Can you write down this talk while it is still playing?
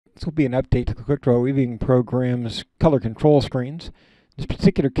This will be an update to the Quickdraw Weaving program's color control screens. In this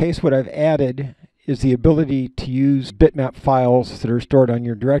particular case, what I've added is the ability to use bitmap files that are stored on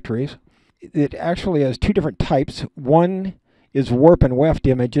your directories. It actually has two different types. One is warp and weft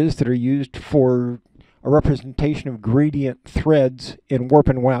images that are used for a representation of gradient threads in warp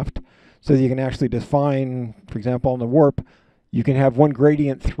and weft, so that you can actually define, for example, on the warp, you can have one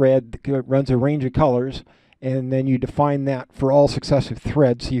gradient thread that runs a range of colors, and then you define that for all successive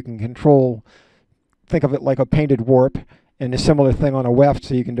threads, so you can control, think of it like a painted warp, and a similar thing on a weft,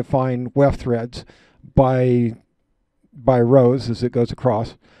 so you can define weft threads by rows as it goes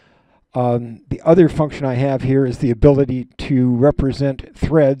across. The other function I have here is the ability to represent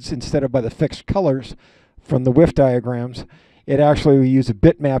threads instead of by the fixed colors from the WIF diagrams. It actually will use a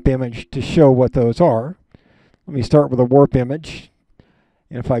bitmap image to show what those are. Let me start with a warp image.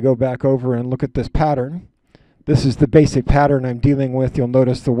 And if I go back over and look at this pattern, this is the basic pattern I'm dealing with. You'll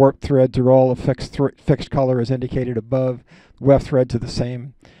notice the warp threads are all a fixed color as indicated above. Weft threads are the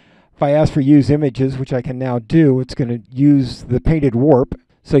same. If I ask for use images, which I can now do, it's going to use the painted warp.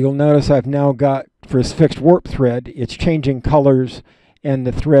 So you'll notice I've now got, for this fixed warp thread, it's changing colors, and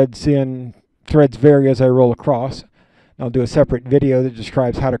the threads vary as I roll across. I'll do a separate video that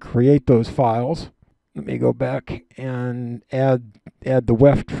describes how to create those files. Let me go back and add the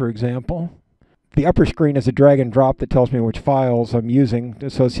weft, for example. The upper screen is a drag and drop that tells me which files I'm using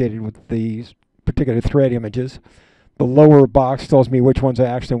associated with these particular thread images. The lower box tells me which ones I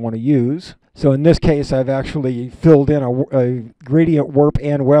actually want to use. So in this case, I've actually filled in a gradient warp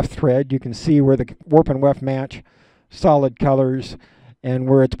and weft thread. You can see where the warp and weft match, solid colors, and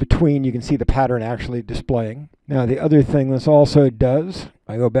where it's between, you can see the pattern actually displaying. Now the other thing this also does,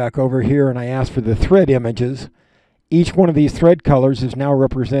 I go back over here and I ask for the thread images. Each one of these thread colors is now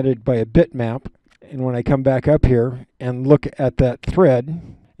represented by a bitmap. And when I come back up here and look at that thread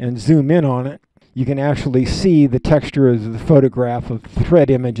and zoom in on it, you can actually see the texture of the photograph of the thread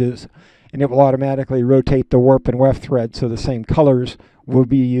images, and it will automatically rotate the warp and weft thread so the same colors will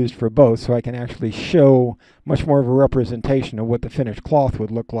be used for both. So I can actually show much more of a representation of what the finished cloth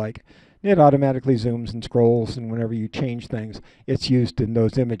would look like. It automatically zooms and scrolls, and whenever you change things, it's used in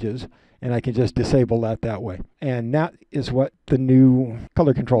those images, and I can just disable that way. And that is what the new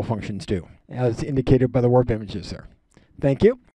color control functions do, as indicated by the warp images there. Thank you.